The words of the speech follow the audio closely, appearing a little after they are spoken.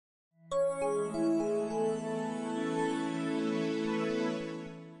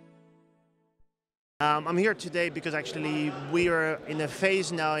I'm here today because actually we are in a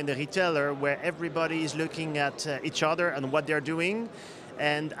phase now in the retailer where everybody is looking at each other and what they're doing.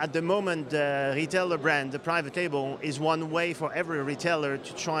 And at the moment, the retailer brand, the private label, is one way for every retailer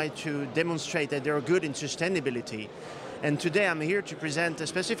to try to demonstrate that they're good in sustainability. And today I'm here to present a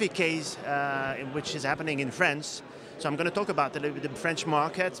specific case which is happening in France. So I'm going to talk about a little bit the French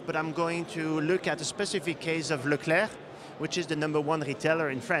market, but I'm going to look at a specific case of Leclerc, which is the #1 retailer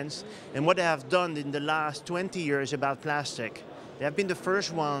in France, and what they have done in the last 20 years about plastic. They have been the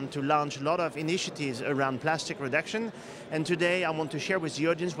first one to launch a lot of initiatives around plastic reduction, and today I want to share with the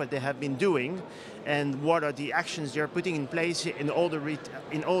audience what they have been doing and what are the actions they're putting in place in all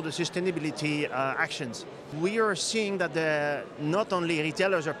the sustainability actions. We are seeing that not only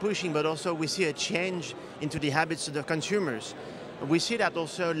retailers are pushing, but also we see a change into the habits of the consumers. We see that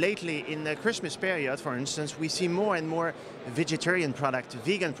also lately in the Christmas period, for instance, we see more and more vegetarian product,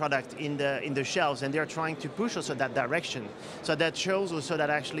 vegan product in the shelves, and they're trying to push also that direction. So that shows also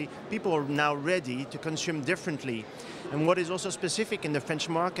that actually people are now ready to consume differently. And what is also specific in the French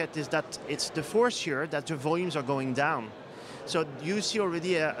market is that it's the fourth year that the volumes are going down. So you see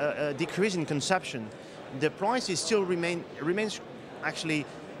already a decrease in consumption. The price is still remains actually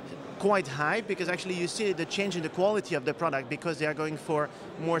quite high, because actually you see the change in the quality of the product, because they are going for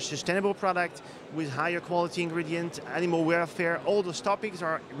more sustainable product with higher quality ingredient, animal welfare. All those topics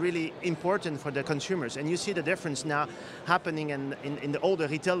are really important for the consumers, and you see the difference now happening in all the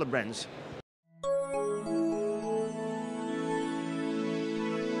retailer brands.